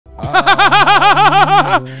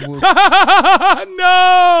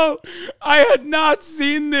No, I had not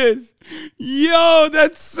seen this. Yo,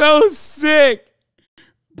 that's so sick.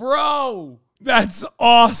 Bro, that's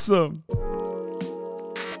awesome.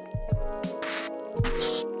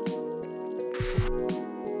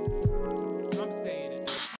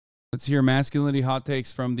 Let's hear masculinity hot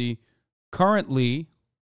takes from the currently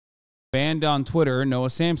banned on Twitter, Noah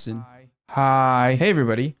Samsen. Hi. Hey,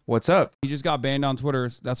 everybody. What's up? He just got banned on Twitter.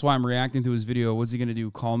 That's why I'm reacting to his video. What's he going to do?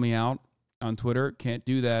 Call me out on Twitter? Can't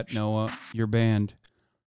do that, Noah. You're banned.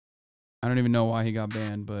 I don't even know why he got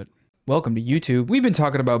banned, but... Welcome to YouTube. We've been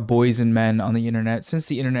talking about boys and men on the internet since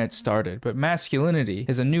the internet started, but masculinity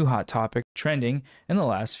is a new hot topic trending in the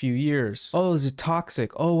last few years. Oh, is it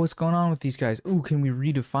toxic? Oh, what's going on with these guys? Ooh, can we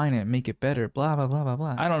redefine it, make it better? Blah, blah, blah, blah,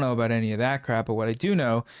 blah. I don't know about any of that crap, but what I do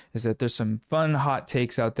know is that there's some fun hot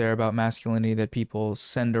takes out there about masculinity that people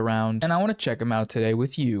send around, and I want to check them out today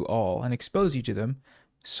with you all and expose you to them.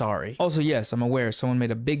 Sorry. Also, yes, I'm aware someone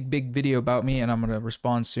made a big video about me and I'm going to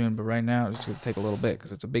respond soon, but right now it's going to take a little bit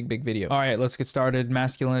because it's a big video. All right, let's get started.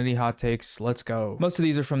 Masculinity hot takes. Let's go. Most of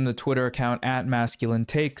these are from the Twitter account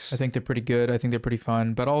 @masculinetakes. I think they're pretty good. I think they're pretty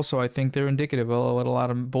fun, but also I think they're indicative of what a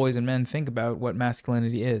lot of boys and men think about what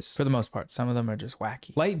masculinity is. For the most part, some of them are just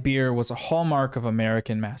wacky. Light beer was a hallmark of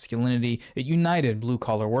American masculinity. It united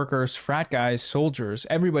blue-collar workers, frat guys, soldiers.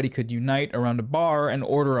 Everybody could unite around a bar and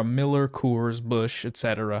order a Miller, Coors, Busch,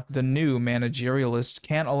 etc. The new managerialists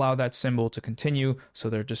can't allow that symbol to continue, so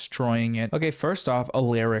they're destroying it. Okay, first off,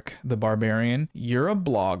 Alaric the Barbarian, you're a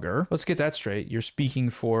blogger. Let's get that straight. You're speaking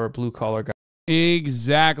for blue-collar guys.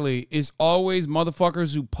 Exactly. It's always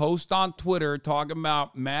motherfuckers who post on Twitter talking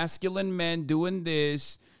about masculine men doing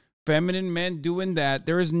this, feminine men doing that.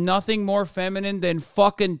 There is nothing more feminine than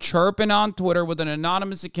fucking chirping on Twitter with an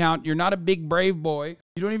anonymous account. You're not a big brave boy.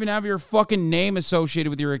 You don't even have your fucking name associated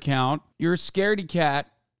with your account. You're a scaredy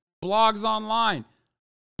cat. Blogs online.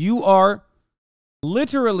 You are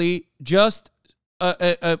literally just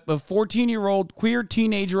a 14-year-old queer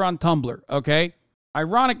teenager on Tumblr, okay?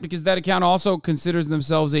 Ironic because that account also considers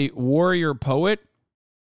themselves a warrior poet.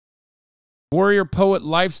 Warrior poet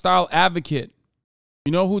lifestyle advocate.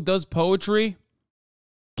 You know who does poetry?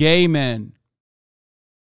 Gay men.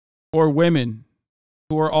 Or women.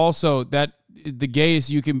 Who are also that the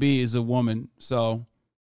gayest you can be is a woman. So,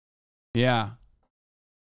 yeah.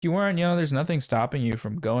 If you weren't, there's nothing stopping you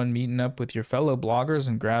from meeting up with your fellow bloggers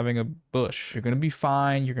and grabbing a bush. You're going to be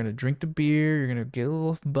fine. You're going to drink the beer. You're going to get a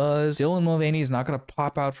little buzz. Dylan Mulvaney is not going to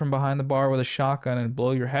pop out from behind the bar with a shotgun and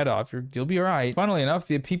blow your head off. You'll be all right. Funnily enough,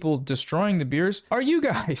 the people destroying the beers are you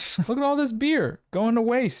guys. Look at all this beer going to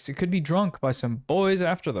waste. It could be drunk by some boys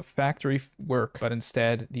after the factory work, but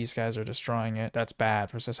instead, these guys are destroying it. That's bad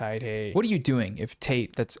for society. What are you doing if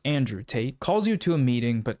Tate, that's Andrew Tate, calls you to a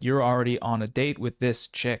meeting, but you're already on a date with this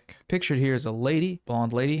chick? Pictured here is a lady,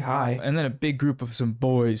 blonde lady, hi, and then a big group of some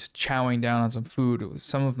boys chowing down on some food.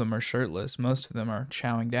 Some of them are shirtless, most of them are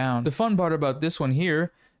chowing down. The fun part about this one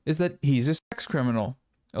here is that he's a sex criminal,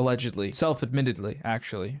 allegedly. Self-admittedly,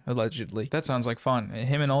 actually, allegedly. That sounds like fun.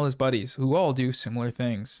 Him and all his buddies, who all do similar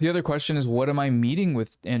things. The other question is, what am I meeting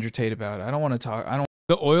with Andrew Tate about? I don't want to talk,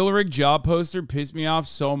 The oil rig job poster pissed me off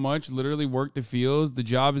so much. Literally worked the fields. The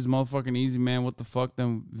job is motherfucking easy, man. What the fuck?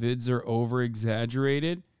 Them vids are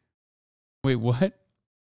over-exaggerated. Wait, what?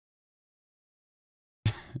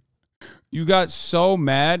 You got so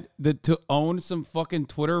mad that to own some fucking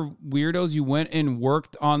Twitter weirdos, you went and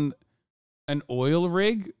worked on an oil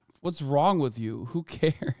rig? What's wrong with you? Who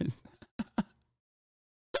cares?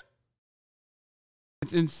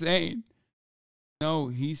 It's insane. No,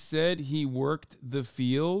 he said he worked the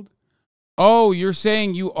field. Oh, you're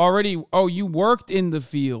saying you already... Oh, you worked in the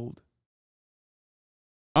field.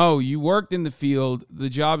 Oh, you worked in the field. The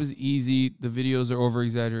job is easy. The videos are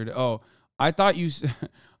over-exaggerated. Oh, I thought you...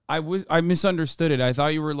 I misunderstood it. I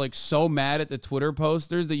thought you were like so mad at the Twitter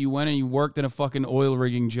posters that you went and you worked in a fucking oil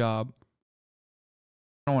rigging job.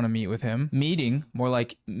 I don't want to meet with him. Meeting, more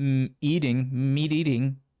like meat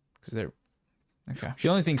eating, because they're... Okay. The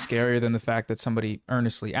only thing scarier than the fact that somebody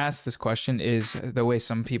earnestly asked this question is the way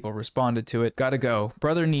some people responded to it. Gotta go.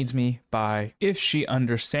 Brother needs me. Bye. If she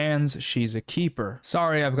understands, she's a keeper.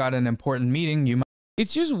 Sorry, I've got an important meeting. You might...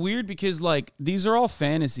 It's just weird because, like, these are all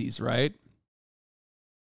fantasies, right?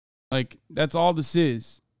 Like, that's all this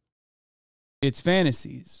is. It's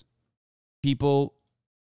fantasies. People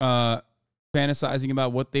fantasizing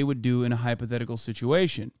about what they would do in a hypothetical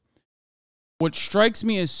situation. What strikes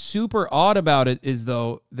me as super odd about it is,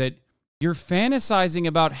 though, that you're fantasizing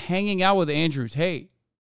about hanging out with Andrew Tate.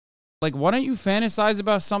 Like, why don't you fantasize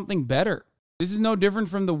about something better? This is no different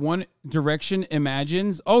from the One Direction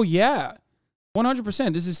Imagines. Oh, yeah.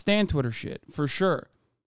 100%. This is Stan Twitter shit, for sure.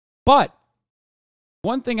 But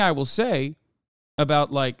one thing I will say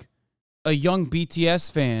about, like, a young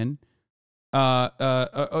BTS fan,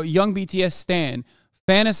 a young BTS stan,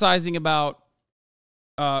 fantasizing about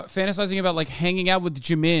like hanging out with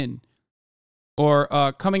Jimin, or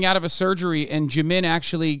coming out of a surgery and Jimin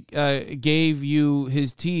actually gave you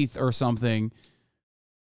his teeth or something,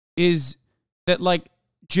 is that, like,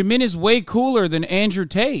 Jimin is way cooler than Andrew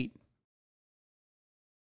Tate.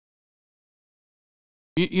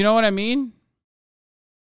 You know what I mean?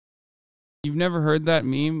 You've never heard that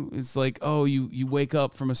meme? It's like, oh, you wake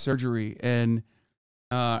up from a surgery and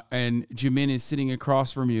Jimin is sitting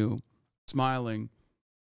across from you, smiling,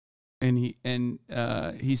 and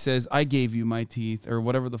he says, "I gave you my teeth," or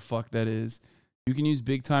whatever the fuck that is. You can use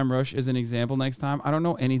Big Time Rush as an example next time. I don't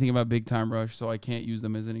know anything about Big Time Rush, so I can't use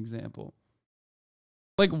them as an example.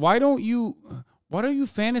 Like, why don't you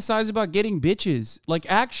fantasize about getting bitches? Like,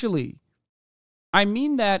 actually, I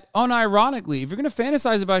mean that unironically. If you're gonna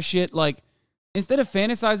fantasize about shit, like, instead of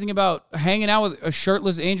fantasizing about hanging out with a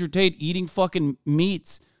shirtless Andrew Tate eating fucking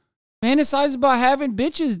meats, fantasize about having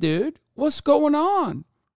bitches, dude. What's going on?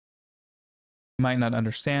 You might not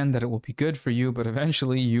understand that it will be good for you, but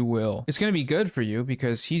eventually you will. It's going to be good for you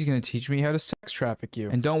because he's going to teach me how to sex traffic you.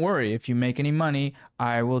 And don't worry, if you make any money,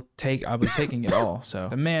 I'll be taking it all. So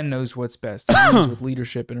the man knows what's best. He deals with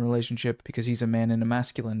leadership in a relationship because he's a man and a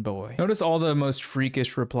masculine boy. Notice all the most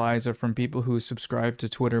freakish replies are from people who subscribe to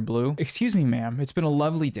Twitter Blue. Excuse me, ma'am. It's been a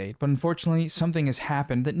lovely date, but unfortunately something has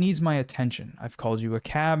happened that needs my attention. I've called you a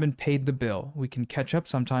cab and paid the bill. We can catch up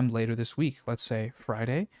sometime later this week. Let's say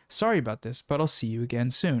Friday. Sorry about this, but I'll see you again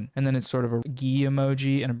soon. And then it's sort of a gee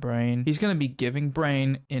emoji and a brain. He's going to be giving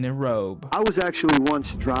brain in a robe. I was actually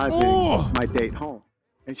once driving my date home,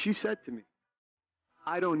 and she said to me,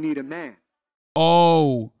 "I don't need a man."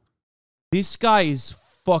 Oh, this guy is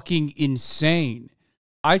fucking insane.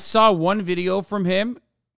 I saw one video from him.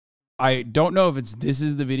 I don't know if this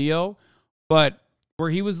is the video, but where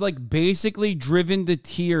he was, like, basically driven to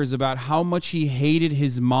tears about how much he hated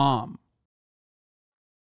his mom.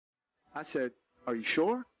 I said, "Are you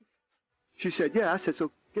sure?" She said, "Yeah." I said,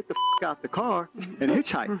 "So get the f out the car and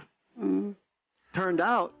hitchhike." Turned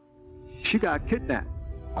out, she got kidnapped.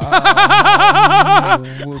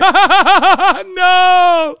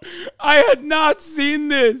 No, I had not seen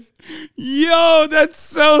this. Yo, that's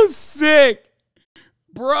so sick.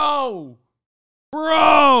 Bro.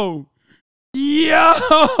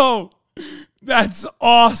 Yo, that's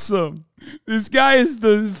awesome. This guy is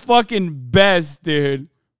the fucking best, dude.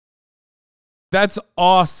 That's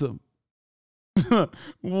awesome.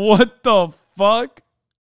 What the fuck?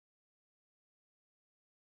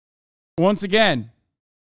 Once again,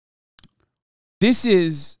 this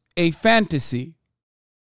is a fantasy.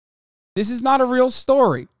 This is not a real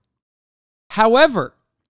story. However,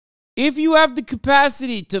 if you have the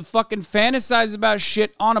capacity to fucking fantasize about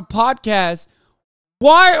shit on a podcast,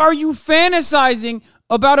 why are you fantasizing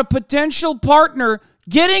about a potential partner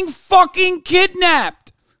getting fucking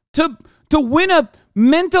kidnapped to win a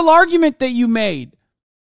mental argument that you made?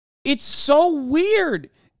 It's so weird.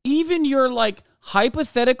 Even your, like,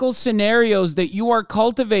 hypothetical scenarios that you are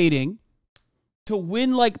cultivating to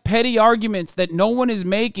win, like, petty arguments that no one is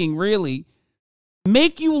making, really,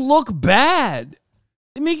 make you look bad.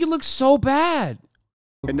 They make you look so bad.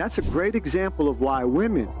 And that's a great example of why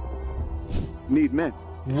women need men.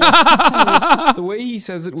 The way he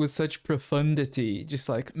says it with such profundity, just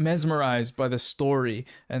like mesmerized by the story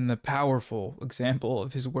and the powerful example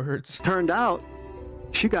of his words. Turned out,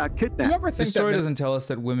 she got kidnapped. The story doesn't tell us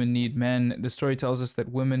that women need men. The story tells us that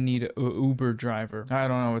women need a Uber driver. I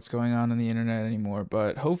don't know what's going on the internet anymore,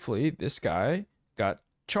 but hopefully this guy got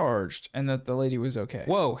charged and that the lady was okay.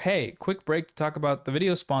 Whoa, hey, quick break to talk about the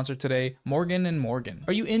video sponsor today, Morgan & Morgan.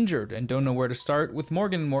 Are you injured and don't know where to start? With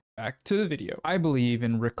Morgan & Morgan, back to the video. I believe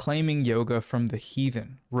in reclaiming yoga from the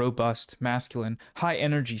heathen, robust, masculine, high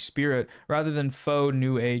energy spirit rather than faux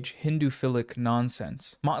new age Hindu-philic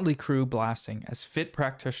nonsense. Motley Crue blasting as fit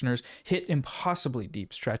practitioners hit impossibly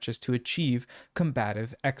deep stretches to achieve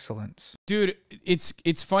combative excellence. Dude,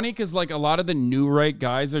 it's funny because, like, a lot of the new right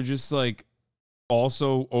guys are just, like,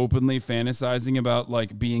 also openly fantasizing about,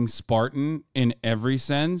 like, being Spartan in every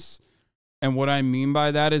sense. And what I mean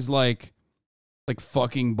by that is, like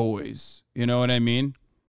fucking boys. You know what I mean?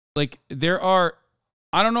 Like, there are,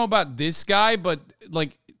 I don't know about this guy, but,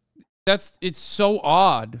 like, it's so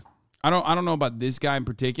odd. I don't know about this guy in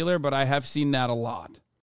particular, but I have seen that a lot.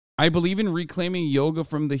 I believe in reclaiming yoga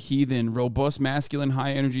from the heathen, robust, masculine,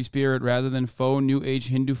 high energy spirit rather than faux new age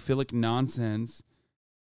Hindu philic nonsense.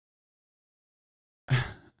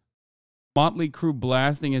 Motley Crue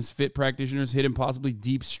blasting as fit practitioners hit impossibly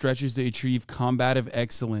deep stretches to achieve combative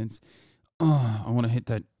excellence. Oh, I want to hit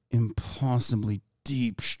that impossibly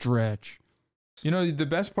deep stretch. You know, the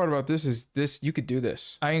best part about this is you could do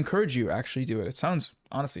this. I encourage you actually do it. It sounds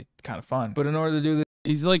honestly kind of fun. But in order to do this,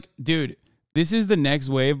 he's like, dude, this is the next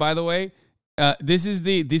wave, by the way. This is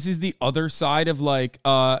the other side of like,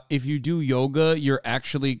 if you do yoga, you're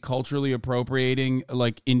actually culturally appropriating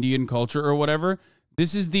like Indian culture or whatever.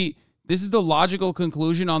 This is the logical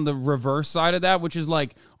conclusion on the reverse side of that, which is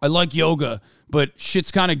like, I like yoga, but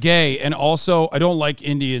shit's kind of gay, and also I don't like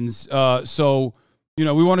Indians. So you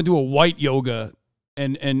know, we want to do a white yoga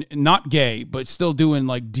and not gay, but still doing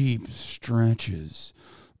like deep stretches,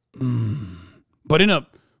 but in a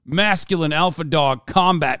masculine alpha dog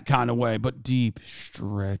combat kind of way, but deep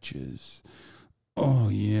stretches. Oh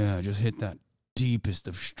yeah, just hit that deepest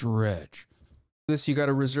of stretch. you got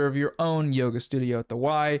to reserve your own yoga studio at the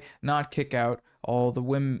Y, not kick out all the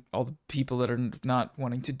women, all the people that are not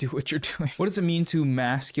wanting to do what you're doing. What does it mean to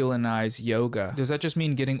masculinize yoga? Does that just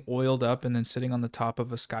mean getting oiled up and then sitting on the top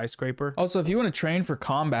of a skyscraper? Also, if you want to train for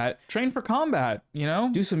combat, you know?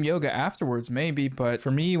 Do some yoga afterwards, maybe. But for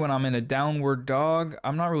me, when I'm in a downward dog,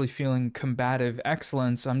 I'm not really feeling combative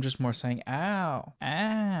excellence. I'm just more saying, ow,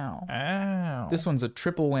 ow, ow. This one's a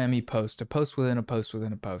triple whammy post, a post within a post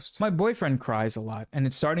within a post. My boyfriend cries a lot, and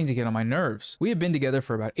it's starting to get on my nerves. We have been together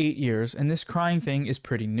for about 8 years, and this crying thing is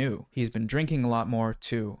pretty new. He's been drinking a lot more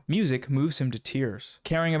too. Music moves him to tears.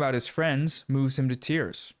 Caring about his friends moves him to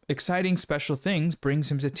tears. Exciting special things brings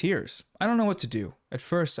him to tears. I don't know what to do. At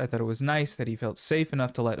first, I thought it was nice that he felt safe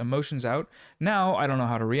enough to let emotions out. Now, I don't know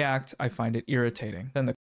how to react. I find it irritating.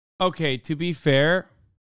 Then okay, to be fair,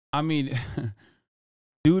 I mean,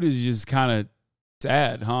 dude is just kind of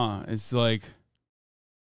sad, huh? It's like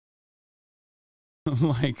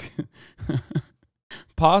like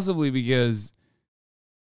possibly because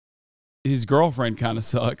his girlfriend kind of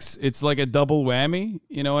sucks. It's like a double whammy.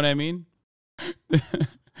 You know what I mean?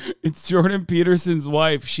 It's Jordan Peterson's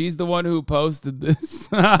wife. She's the one who posted this.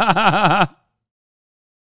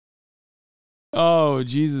 Oh,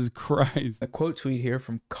 Jesus Christ. A quote tweet here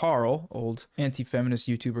from Carl, old anti-feminist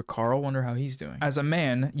YouTuber Carl. Wonder how he's doing. As a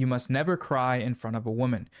man, you must never cry in front of a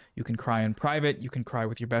woman. You can cry in private. You can cry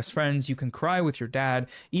with your best friends. You can cry with your dad,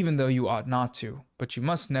 even though you ought not to. But you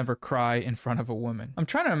must never cry in front of a woman. I'm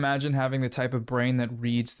trying to imagine having the type of brain that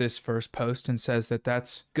reads this first post and says that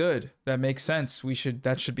that's good. That makes sense.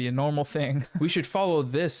 That should be a normal thing. We should follow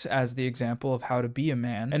this as the example of how to be a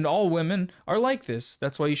man. And all women are like this.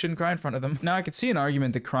 That's why you shouldn't cry in front of them. Now, I could see an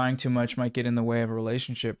argument that crying too much might get in the way of a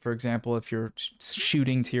relationship. For example, if you're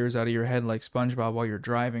shooting tears out of your head like SpongeBob while you're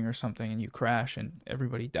driving or something and you crash and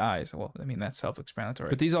everybody dies. Well, I mean, that's self-explanatory.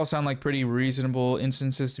 But these all sound like pretty reasonable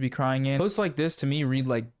instances to be crying in. Posts like this to me read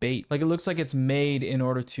like bait. Like it looks like it's made in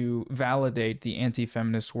order to validate the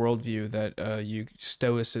anti-feminist worldview that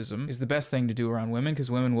stoicism is the best thing to do around women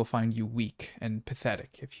because women will find you weak and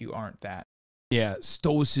pathetic if you aren't that. Yeah,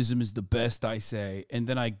 stoicism is the best, I say. And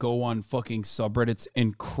then I go on fucking subreddits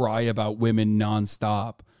and cry about women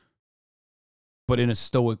nonstop. But in a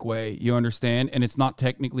stoic way, you understand? And it's not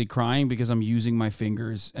technically crying because I'm using my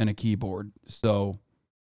fingers and a keyboard. So,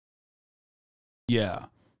 yeah.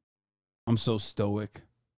 I'm so stoic.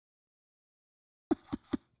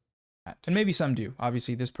 And maybe some do.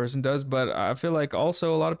 Obviously, this person does, but I feel like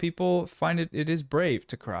also a lot of people find it is brave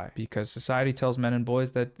to cry because society tells men and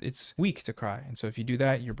boys that it's weak to cry. And so if you do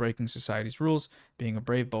that, you're breaking society's rules, being a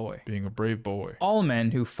brave boy. Being a brave boy. All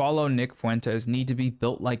men who follow Nick Fuentes need to be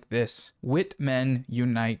built like this. Wit men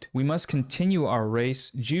unite. We must continue our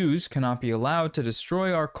race. Jews cannot be allowed to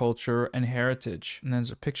destroy our culture and heritage. And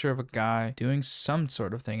there's a picture of a guy doing some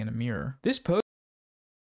sort of thing in a mirror. This post.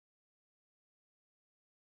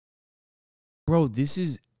 Bro, this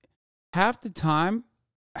is half the time,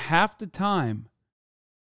 I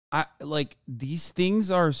like these things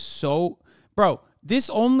are so, bro, this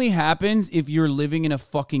only happens if you're living in a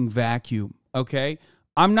fucking vacuum, okay?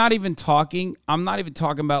 I'm not even talking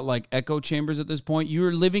about like echo chambers at this point.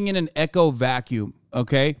 You're living in an echo vacuum,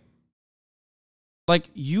 okay?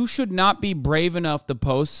 Like you should not be brave enough to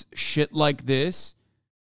post shit like this.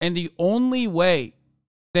 And the only way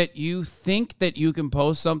that you think that you can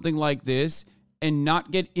post something like this and not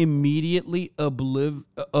get immediately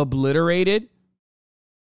obliterated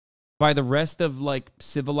by the rest of like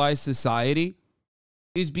civilized society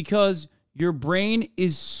is because your brain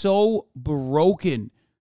is so broken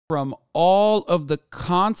from all of the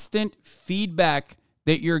constant feedback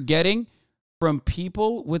that you're getting from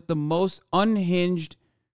people with the most unhinged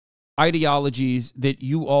ideologies that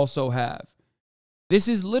you also have. This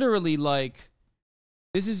is literally like,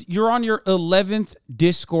 you're on your 11th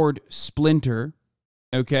Discord splinter,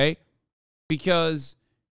 okay? Because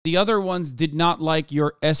the other ones did not like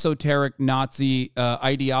your esoteric Nazi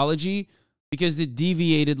ideology because it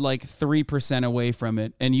deviated like 3% away from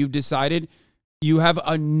it. And you've decided you have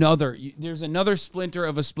there's another splinter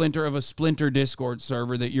of a splinter of a splinter Discord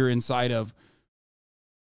server that you're inside of.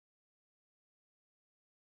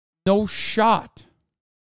 No shot.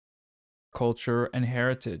 Culture and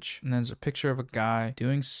heritage. And there's a picture of a guy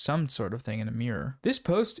doing some sort of thing in a mirror. This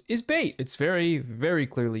post is bait. It's very, very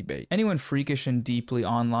clearly bait. Anyone freakish and deeply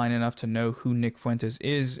online enough to know who Nick Fuentes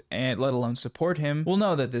is, and let alone support him, will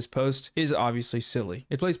know that this post is obviously silly.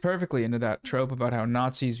 It plays perfectly into that trope about how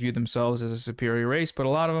Nazis view themselves as a superior race, but a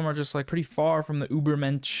lot of them are just like pretty far from the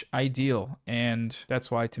Ubermensch ideal. And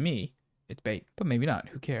that's why, to me, it's bait, but maybe not.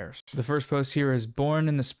 Who cares? The first post here is born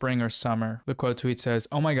in the spring or summer. The quote tweet says,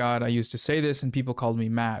 "Oh my God, I used to say this and people called me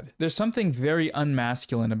mad." There's something very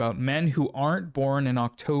unmasculine about men who aren't born in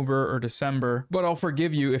October or December, but I'll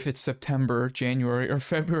forgive you if it's September, January, or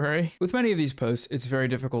February. With many of these posts, it's very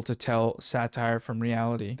difficult to tell satire from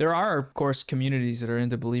reality. There are, of course, communities that are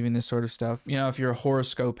into believing this sort of stuff. You know, if you're a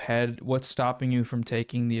horoscope head, what's stopping you from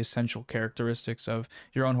taking the essential characteristics of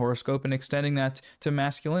your own horoscope and extending that to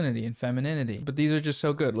masculinity and femininity? But these are just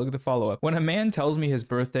so good. Look at the follow-up. When a man tells me his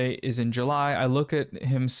birthday is in July, I look at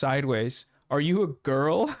him sideways. Are you a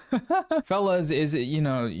girl? Fellas, is it, you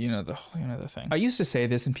know the thing. I used to say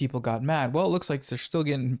this and people got mad. Well, it looks like they're still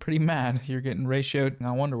getting pretty mad. You're getting ratioed.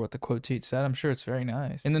 I wonder what the quote tweet said. I'm sure it's very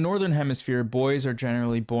nice. In the Northern Hemisphere, boys are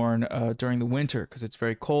generally born during the winter because it's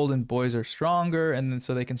very cold and boys are stronger and then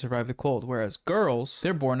so they can survive the cold. Whereas girls,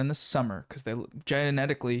 they're born in the summer because they,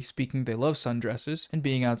 genetically speaking, they love sundresses and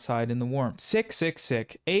being outside in the warmth. Sick.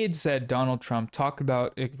 AIDS said Donald Trump talked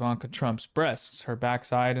about Ivanka Trump's breasts, her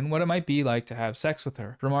backside, and what it might be like to have sex with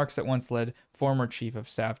her. Remarks that once led former Chief of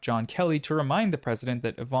Staff John Kelly to remind the president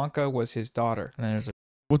that Ivanka was his daughter. And then there's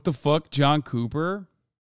what the fuck? John Cooper?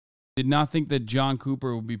 Did not think that John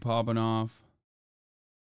Cooper would be popping off.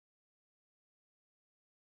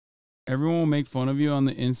 Everyone will make fun of you on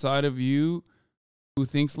the inside of you who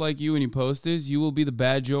thinks like you when you post this. You will be the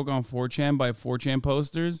bad joke on 4chan by 4chan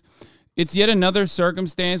posters. It's yet another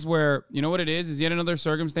circumstance where, you know what it is? It's yet another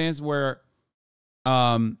circumstance where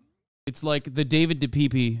it's like the David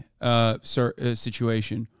DePipe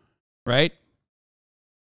situation, right?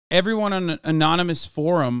 Everyone on an anonymous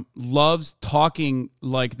forum loves talking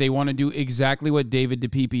like they want to do exactly what David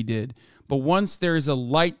DePipe did. But once there's a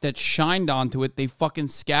light that shined onto it, they fucking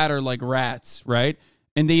scatter like rats, right?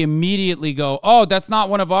 And they immediately go, "Oh, that's not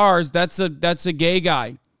one of ours. That's a gay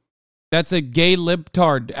guy. That's a gay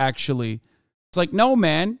libtard, actually." It's like, no,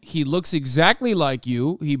 man, he looks exactly like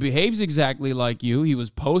you. He behaves exactly like you. He was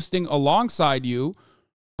posting alongside you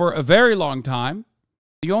for a very long time.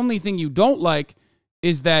 The only thing you don't like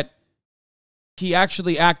is that he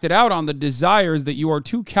actually acted out on the desires that you are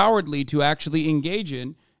too cowardly to actually engage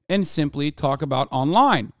in and simply talk about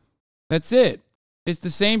online. That's it. It's the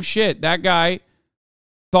same shit. That guy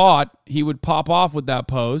thought he would pop off with that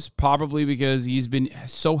post, probably because he's been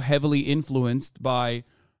so heavily influenced by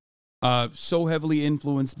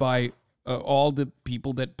all the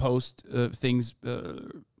people that post things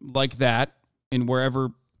like that in wherever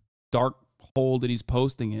dark hole that he's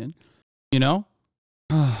posting in, you know?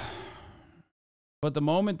 But the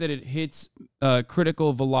moment that it hits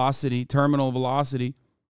critical velocity, terminal velocity,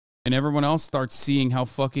 and everyone else starts seeing how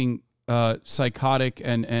fucking psychotic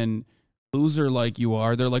and loser like you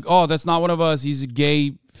are, they're like, "Oh, that's not one of us. He's a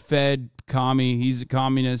gay fed commie. He's a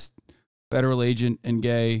communist, federal agent, and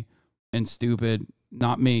gay and stupid.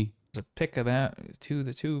 Not me." a pic of that to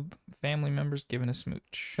the two family members giving a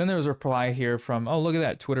smooch. Then there was a reply here from, oh, look at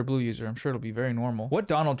that Twitter Blue user. I'm sure it'll be very normal. What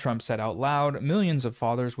Donald Trump said out loud, millions of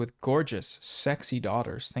fathers with gorgeous, sexy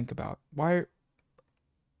daughters think about. Why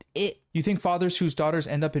you think fathers whose daughters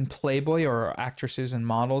end up in Playboy or actresses and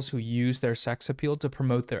models who use their sex appeal to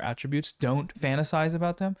promote their attributes don't fantasize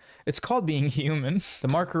about them? It's called being human. The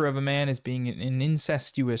marker of a man is being an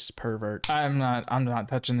incestuous pervert. I'm not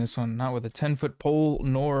touching this one, not with a 10-foot pole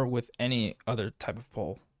nor with any other type of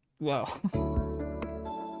pole. Well,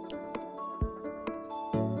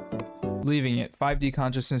 leaving it. 5D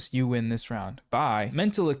consciousness, you win this round. Bye.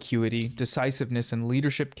 Mental acuity, decisiveness, and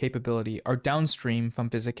leadership capability are downstream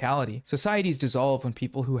from physicality. Societies dissolve when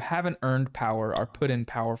people who haven't earned power are put in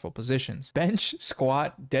powerful positions. Bench,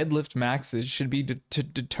 squat, deadlift maxes should be to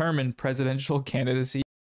determine presidential candidacy.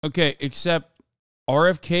 Okay, except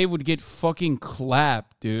RFK would get fucking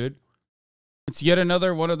clapped, dude. It's yet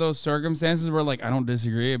another one of those circumstances where, like, I don't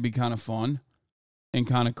disagree. It'd be kind of fun and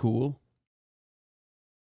kind of cool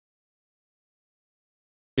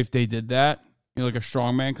if they did that. You know, like a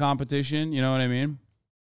strongman competition. You know what I mean?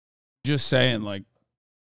 Just saying, like,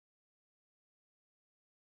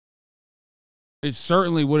 it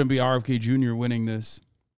certainly wouldn't be RFK Jr. winning this.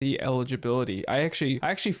 The eligibility. I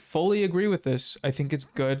actually fully agree with this. I think it's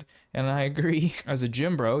good, and I agree. As a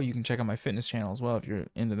gym bro, you can check out my fitness channel as well if you're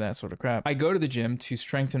into that sort of crap. I go to the gym to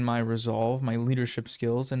strengthen my resolve, my leadership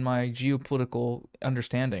skills, and my geopolitical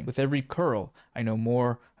understanding. With every curl, I know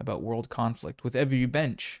more about world conflict. With every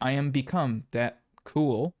bench, I am become that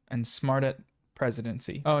cool and smart at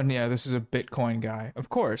presidency. Oh, and yeah, this is a Bitcoin guy. Of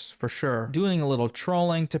course, for sure. Doing a little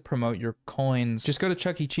trolling to promote your coins. Just go to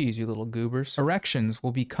Chuck E. Cheese, you little goobers. Erections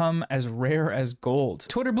will become as rare as gold.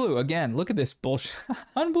 Twitter Blue, again, look at this bullshit.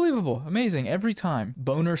 Unbelievable. Amazing. Every time.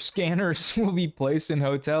 Boner scanners will be placed in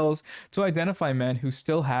hotels to identify men who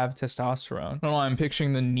still have testosterone. I don't know, I'm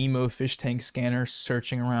picturing the Nemo fish tank scanner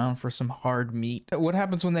searching around for some hard meat. What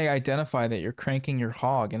happens when they identify that you're cranking your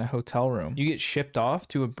hog in a hotel room? You get shipped off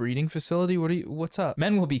to a breeding facility? What's up?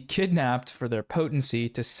 Men will be kidnapped for their potency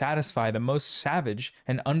to satisfy the most savage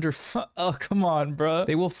and oh, come on, bro.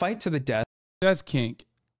 They will fight to the death. That's kink.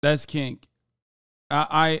 That's kink.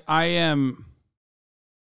 I'm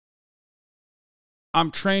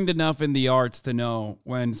trained enough in the arts to know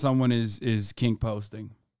when someone is kink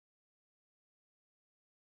posting.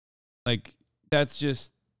 Like, that's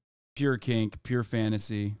just pure kink, pure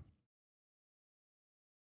fantasy.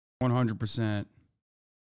 100%.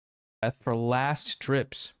 For last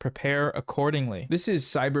trips. Prepare accordingly. This is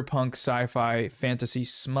cyberpunk sci-fi fantasy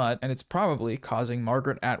smut, and it's probably causing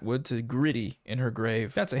Margaret Atwood to gritty in her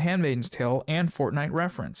grave. That's a Handmaid's Tale and Fortnite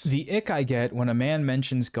reference. The ick I get when a man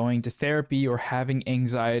mentions going to therapy or having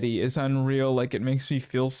anxiety is unreal, like it makes me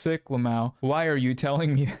feel sick, Lamau. Why are you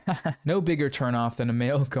telling me that? No bigger turnoff than a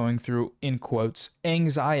male going through, in quotes,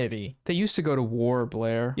 anxiety. They used to go to war,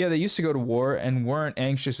 Blair. Yeah, they used to go to war and weren't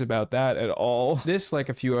anxious about that at all. This, like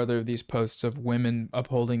a few other of these posts of women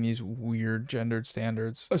upholding these weird gendered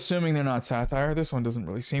standards. Assuming they're not satire, this one doesn't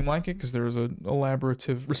really seem like it because there was an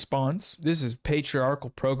elaborative response. This is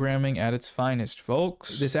patriarchal programming at its finest,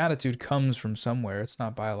 folks. This attitude comes from somewhere. It's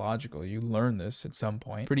not biological. You learn this at some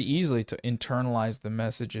point pretty easily to internalize the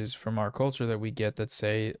messages from our culture that we get that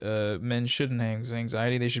say men shouldn't have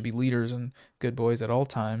anxiety. They should be leaders and good boys at all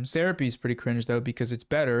times. Therapy is pretty cringe though because it's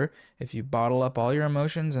better if you bottle up all your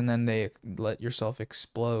emotions and then they let yourself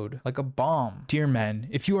explode like a bomb. Dear men,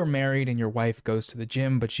 if you are married and your wife goes to the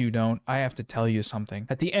gym but you don't, I have to tell you something.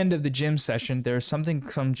 At the end of the gym session, there is something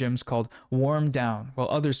some gyms called warm down, while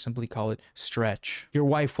others simply call it stretch. Your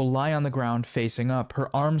wife will lie on the ground facing up,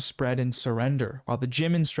 her arms spread in surrender, while the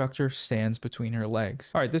gym instructor stands between her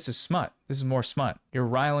legs. All right, this is smut. This is more smut. You're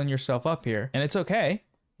riling yourself up here, and it's okay.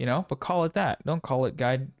 You know, but call it that. Don't call it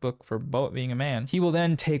guidebook for being a man. He will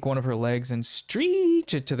then take one of her legs and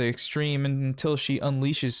stretch it to the extreme until she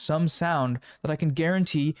unleashes some sound that I can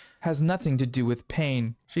guarantee has nothing to do with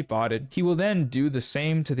pain. She bought it. He will then do the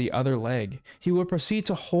same to the other leg. He will proceed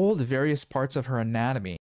to hold various parts of her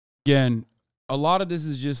anatomy. Again, a lot of this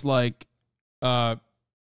is just like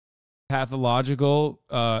pathological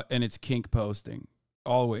and it's kink posting.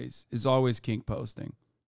 Always. It's always kink posting.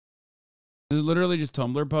 It's literally just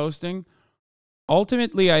Tumblr posting.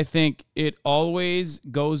 Ultimately, I think it always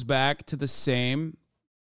goes back to the same.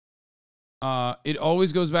 It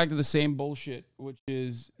always goes back to the same bullshit, which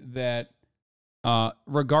is that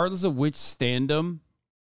regardless of which standum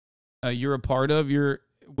you're a part of,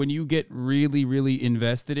 when you get really, really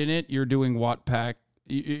invested in it, you're doing Wattpad.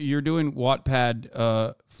 You're doing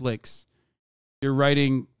Wattpad flicks. You're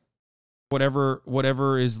writing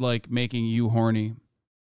whatever is like making you horny.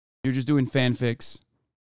 You're just doing fanfics.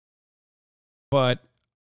 But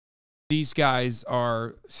these guys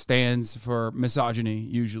are stands for misogyny,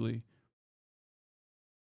 usually.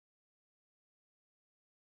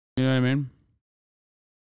 You know what I mean?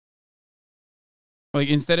 Like,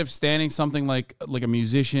 instead of standing something like a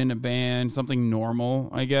musician, a band, something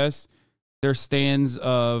normal, I guess, they're stands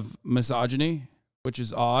of misogyny, which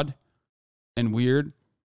is odd and weird.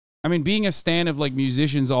 I mean, being a stand of, like,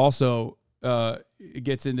 musicians also... it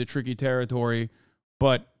gets into tricky territory,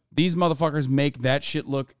 but these motherfuckers make that shit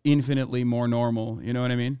look infinitely more normal. You know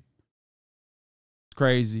what I mean? It's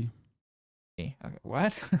crazy. Okay,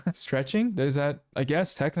 what? Stretching? Does that, I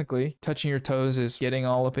guess, technically, touching your toes is getting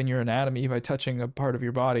all up in your anatomy by touching a part of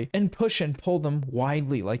your body. And push and pull them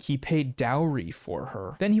widely like he paid dowry for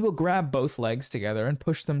her. Then he will grab both legs together and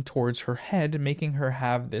push them towards her head, making her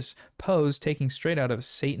have this pose taking straight out of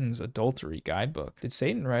Satan's adultery guidebook. Did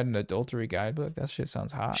Satan write an adultery guidebook? That shit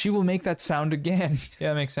sounds hot. She will make that sound again.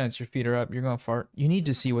 Yeah, makes sense. Your feet are up. You're gonna fart. You need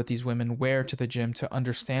to see what these women wear to the gym to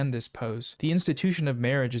understand this pose. The institution of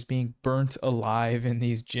marriage is being burnt alive in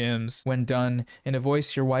these gyms. When done, in a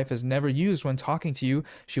voice your wife has never used when talking to you,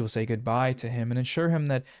 she will say goodbye to him and assure him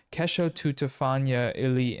that Kesho tutafanya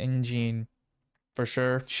ili engine. For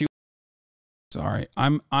sure. Sorry,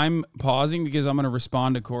 I'm pausing because I'm gonna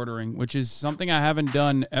respond to quartering, which is something I haven't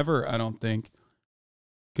done ever, I don't think.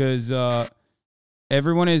 Because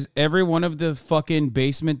every one of the fucking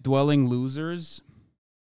basement dwelling losers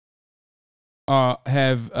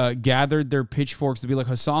have gathered their pitchforks to be like,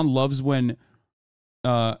 Hasan loves when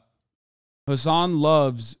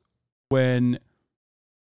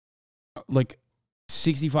like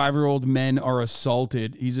 65-year-old men are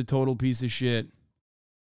assaulted. He's a total piece of shit.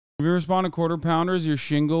 If you respond to quarter pounders, your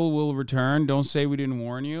shingle will return. Don't say we didn't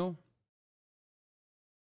warn you.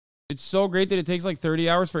 It's so great that it takes like 30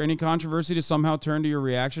 hours for any controversy to somehow turn to your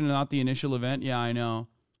reaction and not the initial event. Yeah, I know.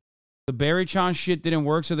 The Barry Chan shit didn't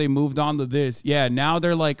work, so they moved on to this. Yeah, now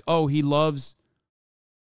they're like, oh, he loves...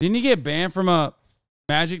 Didn't he get banned from a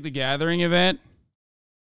Magic the Gathering event?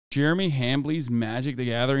 Jeremy Hambley's Magic the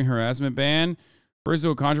Gathering harassment ban. First,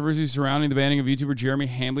 to a controversy surrounding the banning of YouTuber Jeremy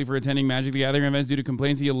Hambley for attending Magic the Gathering events due to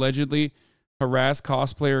complaints he allegedly harassed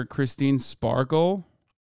cosplayer Christine Sparkle.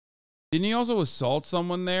 Didn't he also assault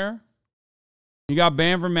someone there? He got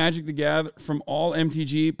banned from Magic the Gathering from all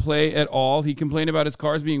MTG play at all. He complained about his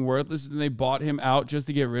cars being worthless and they bought him out just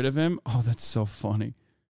to get rid of him. Oh, that's so funny.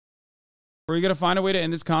 Or you got to find a way to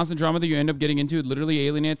end this constant drama that you end up getting into. It literally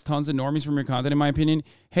alienates tons of normies from your content, in my opinion.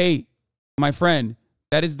 Hey, my friend,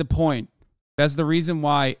 that is the point. That's the reason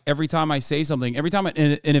why every time I say something, every time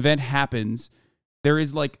an event happens, there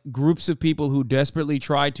is like groups of people who desperately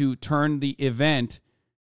try to turn the event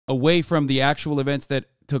away from the actual events that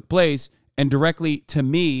took place and directly to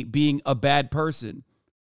me being a bad person.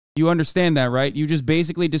 You understand that, right? You just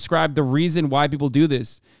basically described the reason why people do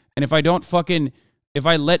this. And if I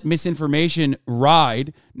let misinformation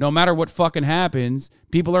ride, no matter what fucking happens,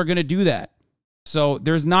 people are going to do that. So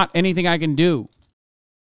there's not anything I can do.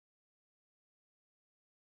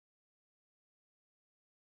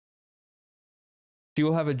 He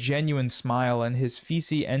will have a genuine smile and his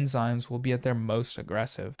feces enzymes will be at their most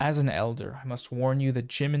aggressive. As an elder, I must warn you that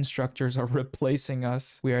gym instructors are replacing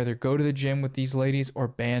us. We either go to the gym with these ladies or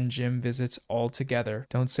ban gym visits altogether.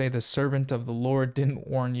 Don't say the servant of the Lord didn't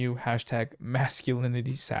warn you. Hashtag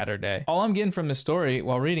masculinity Saturday. All I'm getting from the story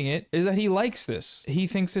while reading it is that he likes this. He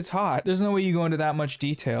thinks it's hot. There's no way you go into that much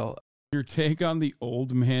detail. Your take on the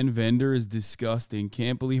old man vendor is disgusting.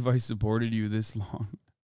 Can't believe I supported you this long.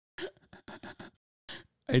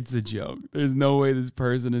 It's a joke. There's no way this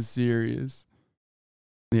person is serious.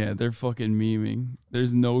 Yeah, they're fucking memeing.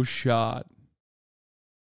 There's no shot.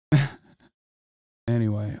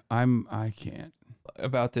 Anyway, I can't.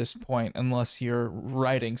 About this point unless you're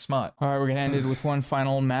writing smut. All right, we're gonna end it with one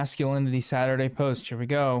final masculinity Saturday post. Here we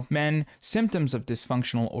go. Men, symptoms of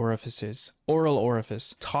dysfunctional orifices. Oral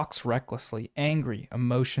orifice, talks recklessly, angry,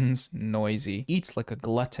 emotions noisy, eats like a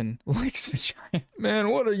glutton, licks vagina. Man,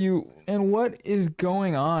 what are you, and what is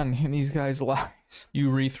going on in these guys' lives?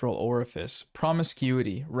 Urethral orifice,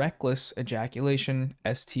 promiscuity, reckless ejaculation,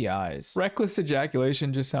 STIs. Reckless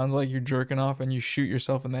ejaculation just sounds like you're jerking off and you shoot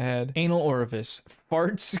yourself in the head. Anal orifice,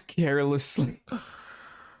 farts carelessly.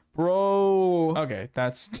 Bro. Okay,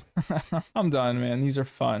 that's... I'm done, man. These are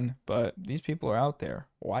fun, but these people are out there.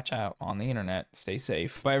 Watch out on the internet. Stay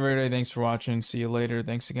safe. Bye, everybody. Thanks for watching. See you later.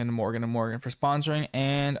 Thanks again to Morgan and Morgan for sponsoring,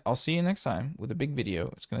 and I'll see you next time with a big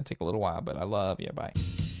video. It's going to take a little while, but I love you. Bye.